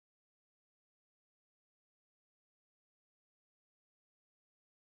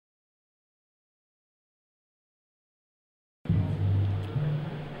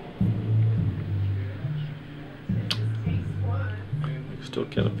Still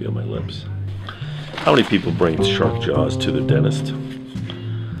can't feel my lips. How many people bring shark jaws to the dentist?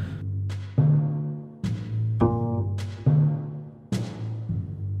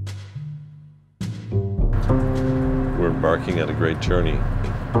 We're embarking on a great journey.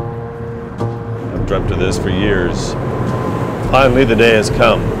 I've dreamt of this for years. Finally, the day has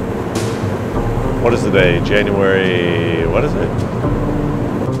come. What is the day? January, what is it?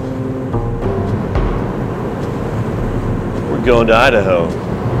 We're going to Idaho.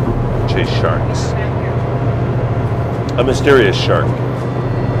 Chase sharks. A mysterious shark.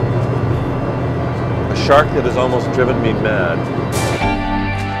 A shark that has almost driven me mad.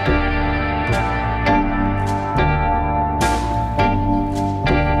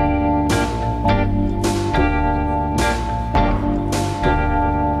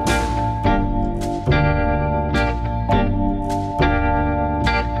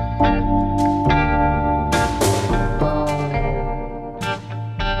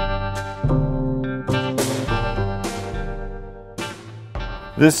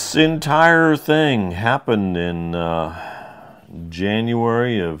 This entire thing happened in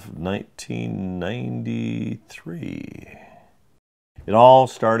January of 1993. It all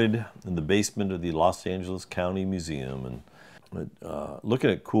started in the basement of the Los Angeles County Museum, and looking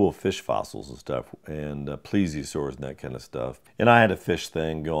at cool fish fossils and stuff, and plesiosaurs and that kind of stuff. And I had a fish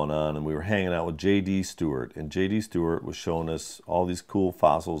thing going on, and we were hanging out with J.D. Stewart, and J.D. Stewart was showing us all these cool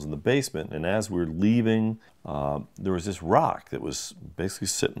fossils in the basement. And as we were leaving, there was this rock that was basically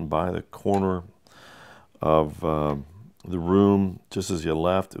sitting by the corner of the room just as you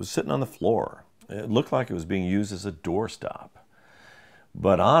left. It was sitting on the floor. It looked like it was being used as a doorstop.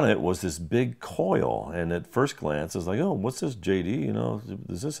 But on it was this big coil, and at first glance, I was like, oh, what's this, JD? You know,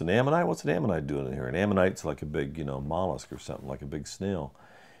 is this an ammonite? What's an ammonite doing in here? An ammonite's like a big, you know, mollusk or something, like a big snail.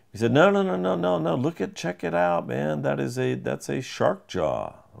 He said, no, check it out, man. That's a shark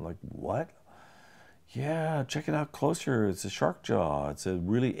jaw. I'm like, what? Yeah, check it out closer. It's a shark jaw. It's a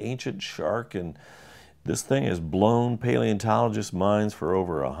really ancient shark, and this thing has blown paleontologists' minds for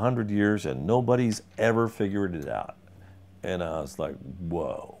over 100 years, and nobody's ever figured it out. And I was like,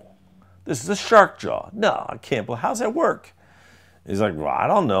 whoa, this is a shark jaw. No, I can't believe, how's that work? He's like, well, I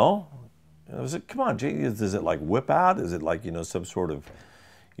don't know. I was like, come on, Jay, does it like whip out? Is it like, you know, some sort of,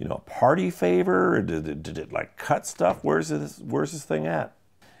 you know, party favor? Or did it like cut stuff? Where's this thing at?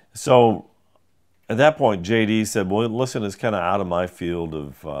 So at that point, JD said, well, listen, it's kind of out of my field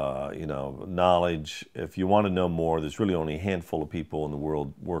of, you know, knowledge. If you want to know more, there's really only a handful of people in the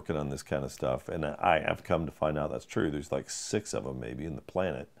world working on this kind of stuff. And I have come to find out that's true. There's like 6 of them maybe in the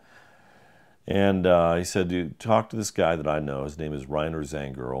planet. And he said, dude, talk to this guy that I know. His name is Rainer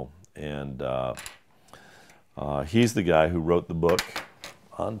Zangerl. And he's the guy who wrote the book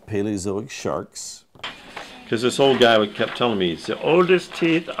on Paleozoic sharks. Because this old guy kept telling me, the oldest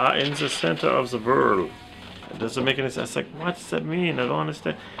teeth are in the center of the world. It doesn't make any sense. I was like, what does that mean? I don't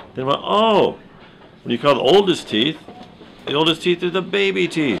understand. Then I went, oh, when you call the oldest teeth are the baby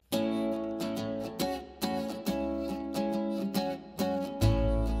teeth.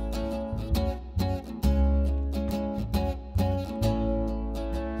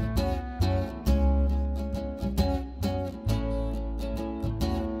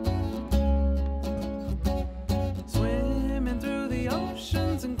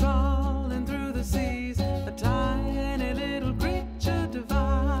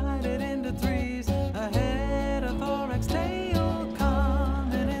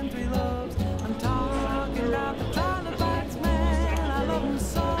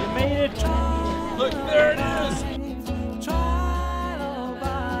 Look, there it is!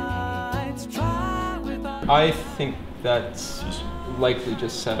 I think that's likely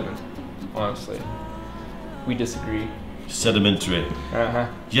just sediment, honestly. We disagree. Sedimentary.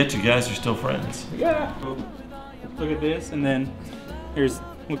 Yet you guys are still friends. Yeah. Look at this, and then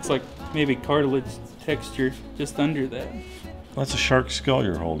looks like maybe cartilage texture just under that. That's a shark skull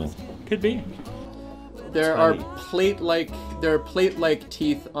you're holding. Could be. There are plate-like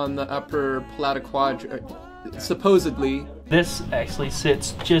teeth on the upper palatal supposedly. This actually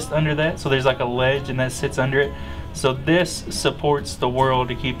sits just under that, so there's like a ledge and that sits under it. So this supports the whorl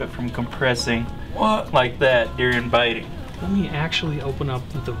to keep it from compressing like that during biting. Let me actually open up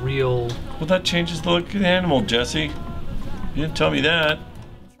the real... Well, that changes the look of the animal, Jesse. You didn't tell me that.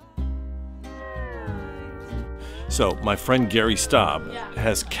 So, my friend Gary Staub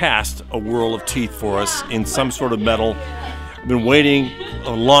has cast a whorl of teeth for us in some sort of metal. I've been waiting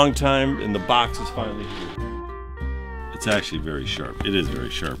a long time, and the box is finally here. It's actually very sharp. It is very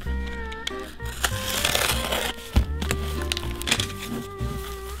sharp.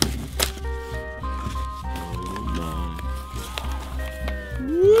 Oh my God.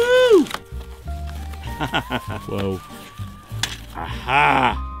 Whoa.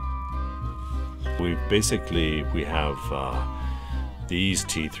 Aha! We have these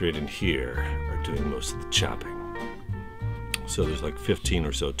teeth right in here are doing most of the chopping. So there's like 15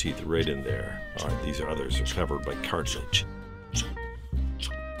 or so teeth right in there. All right, these others are covered by cartilage.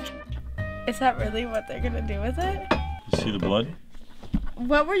 Is that really what they're gonna do with it? You see the blood?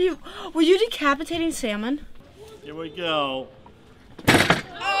 What were you decapitating salmon? Here we go.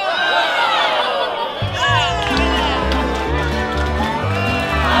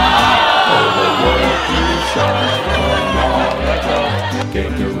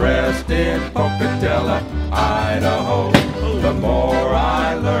 Came to rest in Pocatello, Idaho. The more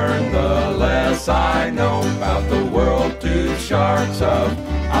I learn, the less I know about the Whorl Tooth Sharks of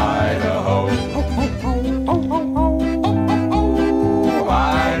Idaho.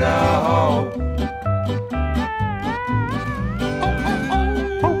 Idaho.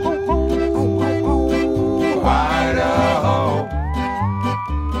 Idaho.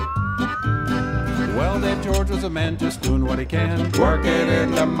 Well, Dave George was a man just doing what he can, working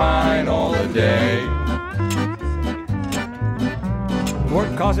in the mine all the day.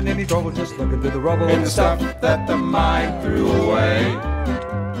 Weren't causing any trouble, just looking through the rubble And the stuff that the mine threw away.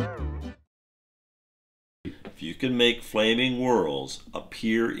 If you can make flaming whorls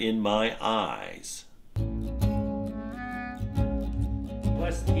appear in my eyes.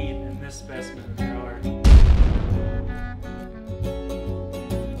 Less teeth in this specimen than there are